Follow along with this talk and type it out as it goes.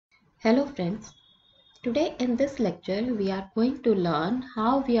Hello friends, today in this lecture we are going to learn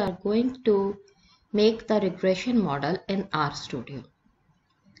how we are going to make the regression model in RStudio.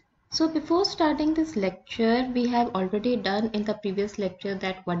 So before starting this lecture, we have already done in the previous lecture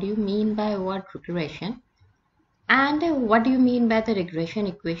that what do you mean by word regression and what do you mean by the regression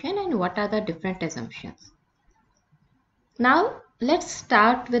equation and what are the different assumptions. Now let's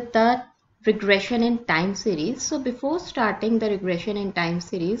start with the regression in time series. So before starting the regression in time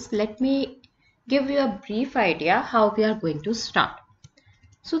series, let me give you a brief idea how we are going to start.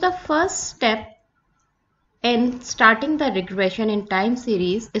 So the first step in starting the regression in time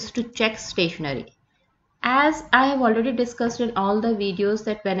series is to check stationary. As I have already discussed in all the videos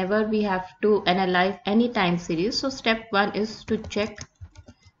that whenever we have to analyze any time series, so step 1 is to check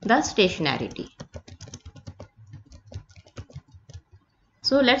the stationarity.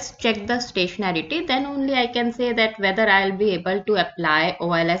 So let's check the stationarity, then only I can say that whether I'll be able to apply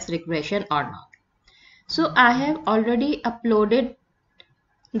OLS regression or not. So I have already uploaded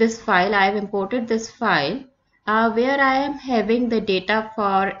this file, I have imported this file where I am having the data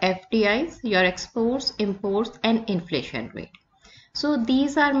for FDIs, your exports, imports and inflation rate. So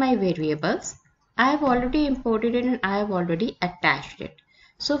these are my variables. I have already imported it and I have already attached it.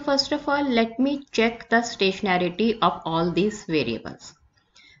 So first of all, let me check the stationarity of all these variables.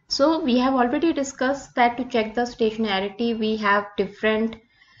 So we have already discussed that to check the stationarity, we have different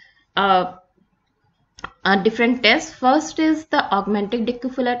tests. First is the augmented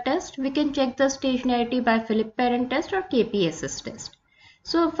Dickey-Fuller test. We can check the stationarity by Philip-Perrin test or KPSS test.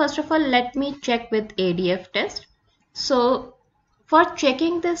 So first of all, let me check with ADF test. So for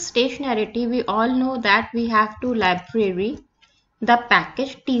checking the stationarity, we all know that we have to library the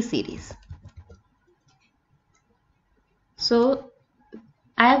package T-series. So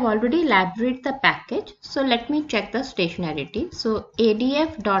I have already libraried the package. So let me check the stationarity. So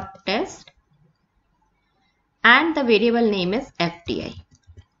adf.test and the variable name is FDI.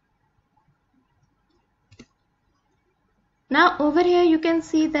 Now over here you can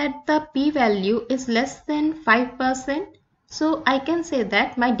see that the p-value is less than 5%. So I can say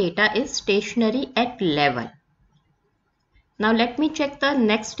that my data is stationary at level. Now let me check the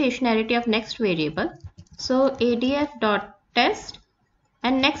next stationarity of next variable. So adf.test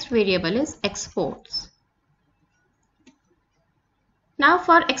and next variable is exports. Now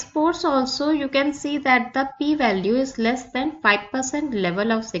for exports also you can see that the p-value is less than 5%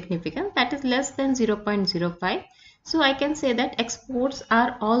 level of significance, that is less than 0.05. So I can say that exports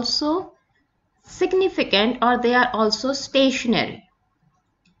are also significant or they are also stationary.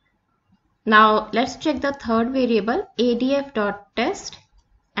 Now let's check the third variable adf.test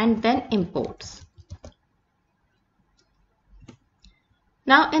and then imports.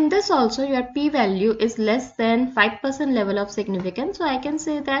 Now in this also your p-value is less than 5% level of significance. So I can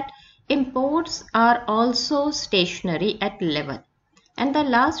say that imports are also stationary at level. And the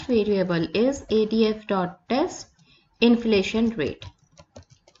last variable is adf.test inflation rate.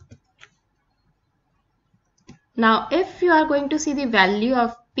 Now if you are going to see the value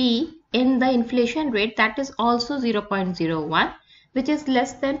of p in the inflation rate, that is also 0.01. which is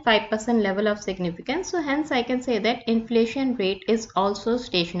less than 5% level of significance. So hence I can say that inflation rate is also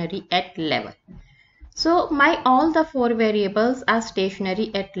stationary at level. So my all the four variables are stationary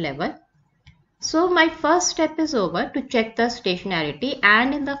at level. So my first step is over to check the stationarity,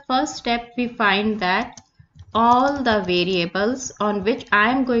 and in the first step we find that all the variables on which I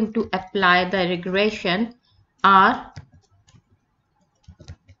am going to apply the regression are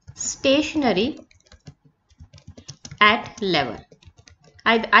stationary at level.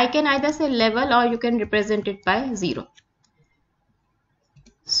 I can either say level or you can represent it by 0.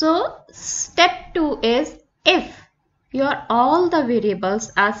 So step 2 is if your all the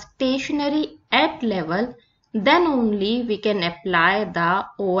variables are stationary at level, then only we can apply the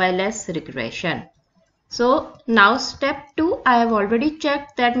OLS regression. So now step 2, I have already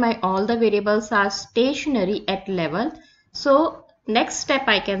checked that my all the variables are stationary at level. So next step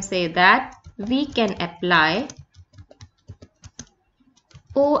I can say that we can apply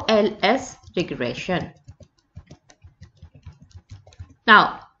OLS regression.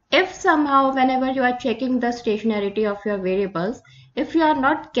 Now, if somehow whenever you are checking the stationarity of your variables, if you are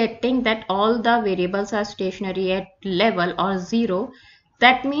not getting that all the variables are stationary at level or 0,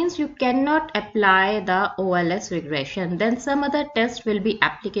 that means you cannot apply the OLS regression. Then some other test will be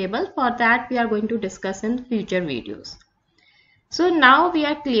applicable. For that we are going to discuss in future videos. So now we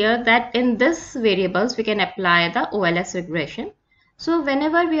are clear that in this variables we can apply the OLS regression. So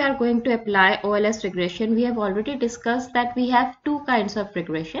whenever we are going to apply OLS regression, we have already discussed that we have two kinds of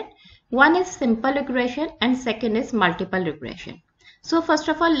regression. One is simple regression and second is multiple regression. So first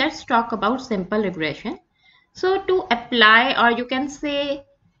of all, let's talk about simple regression. So to apply, or you can say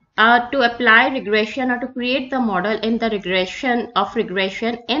to apply regression or to create the model in the regression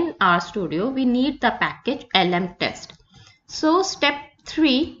in RStudio, we need the package lmtest. So step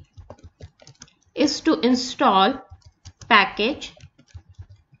 3 is to install package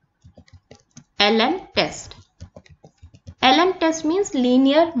lmtest. lmtest means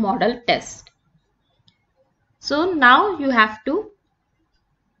linear model test. So now you have to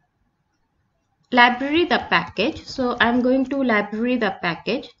library the package. So I'm going to library the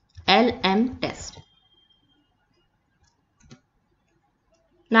package lmtest.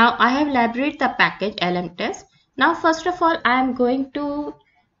 Now I have libraried the package lmtest. Now first of all, I am going to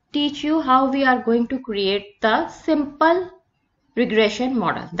teach you how we are going to create the simple regression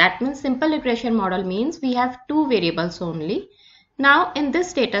model. That means simple regression model means we have two variables only. Now in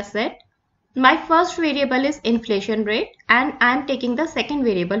this data set, my first variable is inflation rate and I am taking the second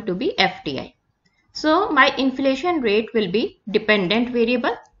variable to be FDI. So my inflation rate will be dependent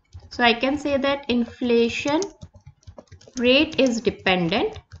variable. So I can say that inflation rate is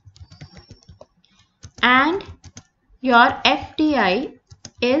dependent and your FDI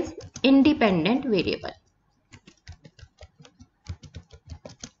is independent variable.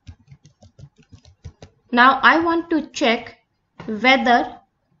 Now I want to check whether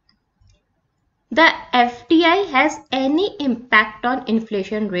the FDI has any impact on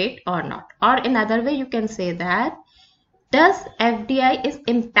inflation rate or not. Or in other way, you can say that does FDI is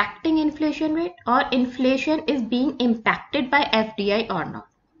impacting inflation rate or inflation is being impacted by FDI or not.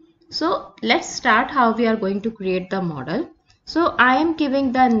 So let's start how we are going to create the model. So I am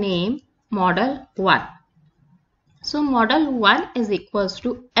giving the name model 1. So model 1 is equals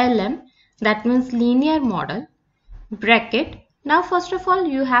to LM, that means linear model, bracket. Now first of all,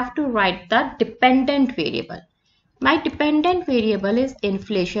 you have to write the dependent variable. My dependent variable is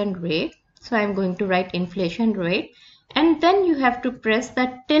inflation rate. So I am going to write inflation rate, and then you have to press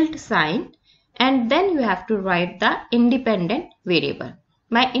the tilde sign, and then you have to write the independent variable.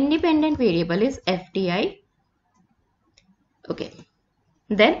 My independent variable is FDI. Okay,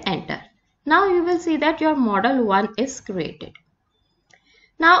 then enter. Now you will see that your model 1 is created.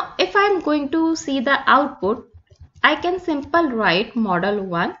 Now if I am going to see the output, I can simply write model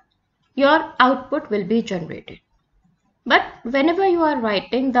 1, your output will be generated. But whenever you are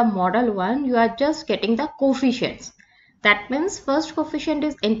writing the model 1, you are just getting the coefficients. That means first coefficient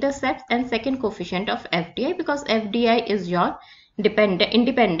is intercept and second coefficient of FDI, because FDI is your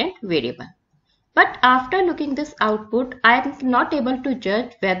independent variable. But after looking this output, I am not able to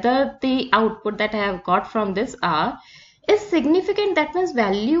judge whether the output that I have got from this R is significant. That means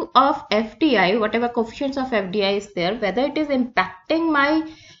value of FDI, whatever coefficients of FDI is there, whether it is impacting my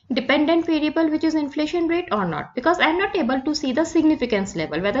dependent variable, which is inflation rate, or not, because I am not able to see the significance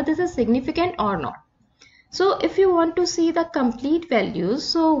level, whether this is significant or not. So if you want to see the complete values,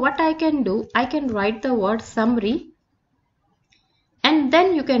 so what I can do, I can write the word summary and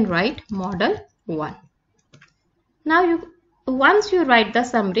then you can write model 1. Now once you write the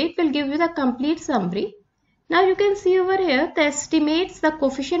summary, it will give you the complete summary. Now you can see over here the estimates, the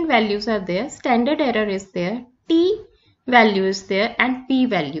coefficient values are there, standard error is there, t value is there, and p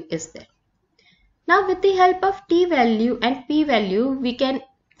value is there. Now with the help of t value and p value, we can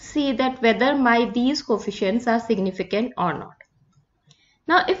see that whether these coefficients are significant or not.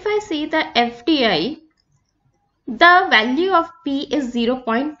 Now if I see the FDI, the value of P is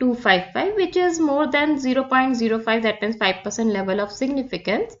 0.255, which is more than 0.05, that means 5% level of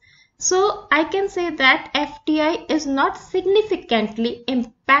significance. So I can say that FDI is not significantly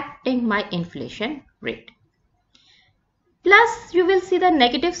impacting my inflation rate. Plus you will see the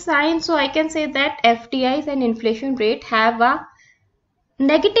negative sign, so I can say that FDIs and inflation rate have a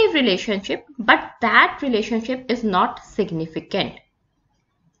negative relationship, but that relationship is not significant.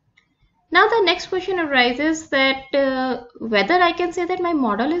 Now the next question arises that whether I can say that my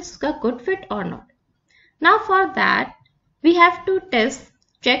model is a good fit or not. Now for that, we have to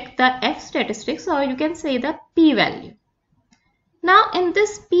check the F statistics, or you can say the P value. Now in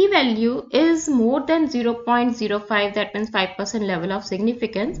this P value is more than 0.05, that means 5% level of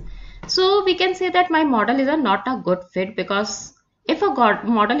significance. So we can say that my model is not a good fit, because if a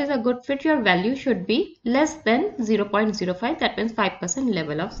model is a good fit, your value should be less than 0.05, that means 5%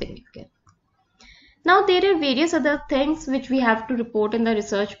 level of significance. Now there are various other things which we have to report in the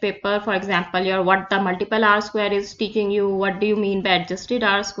research paper. For example, what the multiple R square is teaching you, what do you mean by adjusted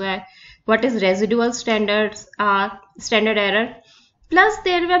R square, what is residual standard error. Plus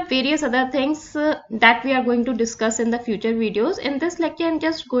there are various other things that we are going to discuss in the future videos. In this lecture, I am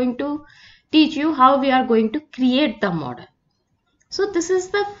just going to teach you how we are going to create the model. So this is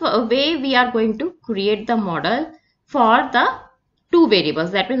the way we are going to create the model for the two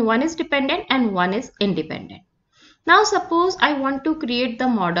variables. That means one is dependent and one is independent. Now suppose I want to create the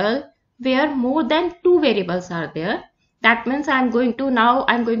model where more than two variables are there. That means I'm going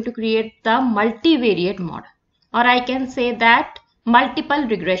to create the multivariate model, or I can say that multiple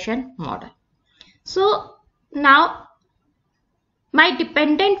regression model. So now my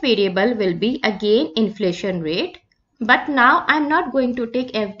dependent variable will be again inflation rate, but now I'm not going to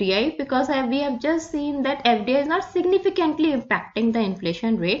take FDI because we have just seen that FDI is not significantly impacting the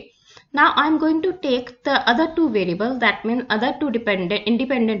inflation rate. Now I'm going to take the other two variables, that means other two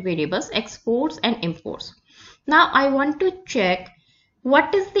independent variables, exports and imports. Now I want to check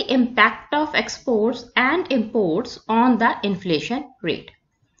what is the impact of exports and imports on the inflation rate.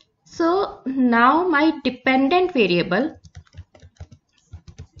 So now my dependent variable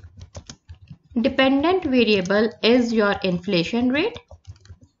is your inflation rate,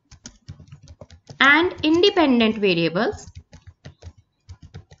 and independent variables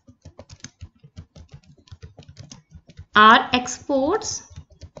are exports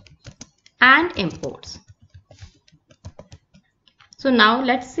and imports. So now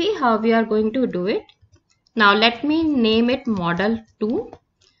let's see how we are going to do it. Now let me name it model 2.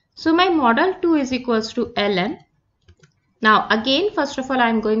 So my model 2 is equals to ln. Now again, first of all, I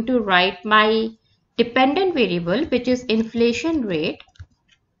am going to write my dependent variable, which is inflation rate,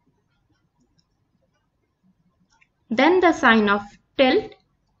 then the sign of tilde,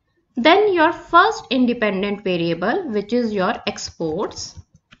 then your first independent variable, which is your exports,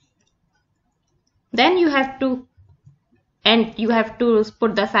 then you have to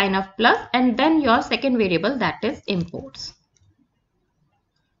put the sign of plus, and then your second variable, that is imports.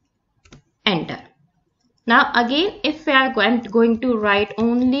 Enter. Now again, if we are going to write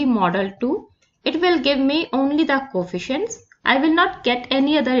only model 2, it will give me only the coefficients. I will not get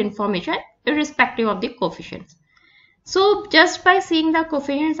any other information irrespective of the coefficients. So just by seeing the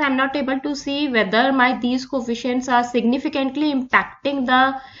coefficients, I am not able to see whether these coefficients are significantly impacting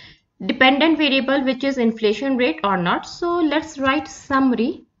the dependent variable, which is inflation rate, or not. So let's write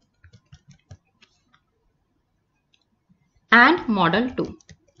summary and model 2.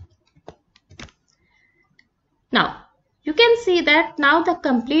 Now you can see that now the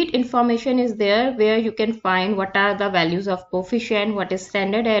complete information is there, where you can find what are the values of coefficient, what is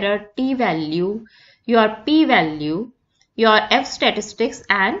standard error, t value, your p value, your f statistics,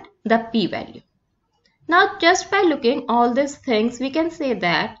 and the p value. Now just by looking all these things, we can say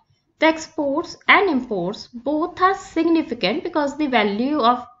that the exports and imports both are significant because the value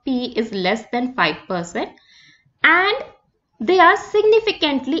of p is less than 5%, and they are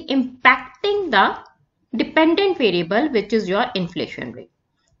significantly impacting the dependent variable, which is your inflation rate.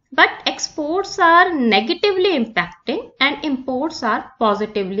 But exports are negatively impacting and imports are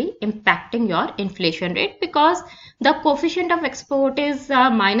positively impacting your inflation rate, because the coefficient of export is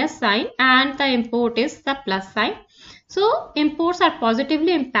minus sign and the import is the plus sign. So imports are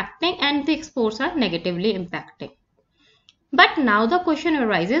positively impacting and the exports are negatively impacting. But now the question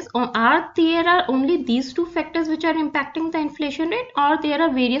arises, are there only these two factors which are impacting the inflation rate, or there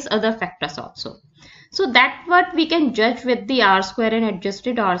are various other factors also? So that's what we can judge with the R square and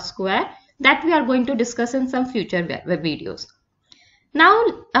adjusted R square, that we are going to discuss in some future videos. Now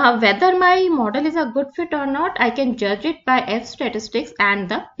whether my model is a good fit or not, I can judge it by F statistics and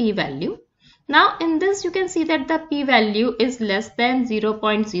the p value. Now in this you can see that the p value is less than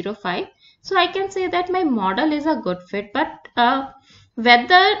 0.05. So I can say that my model is a good fit, but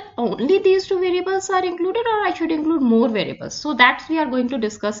whether only these two variables are included or I should include more variables. So that's we are going to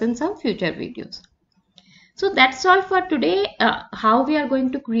discuss in some future videos. So that's all for today, how we are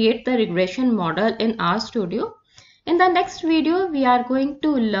going to create the regression model in RStudio. In the next video, we are going to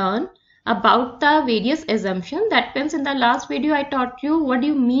learn about the various assumptions. That means in the last video, I taught you what do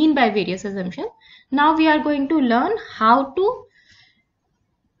you mean by various assumptions. Now we are going to learn how to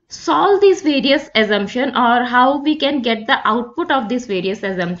solve these various assumptions, or how we can get the output of these various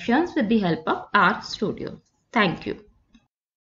assumptions with the help of RStudio. Thank you.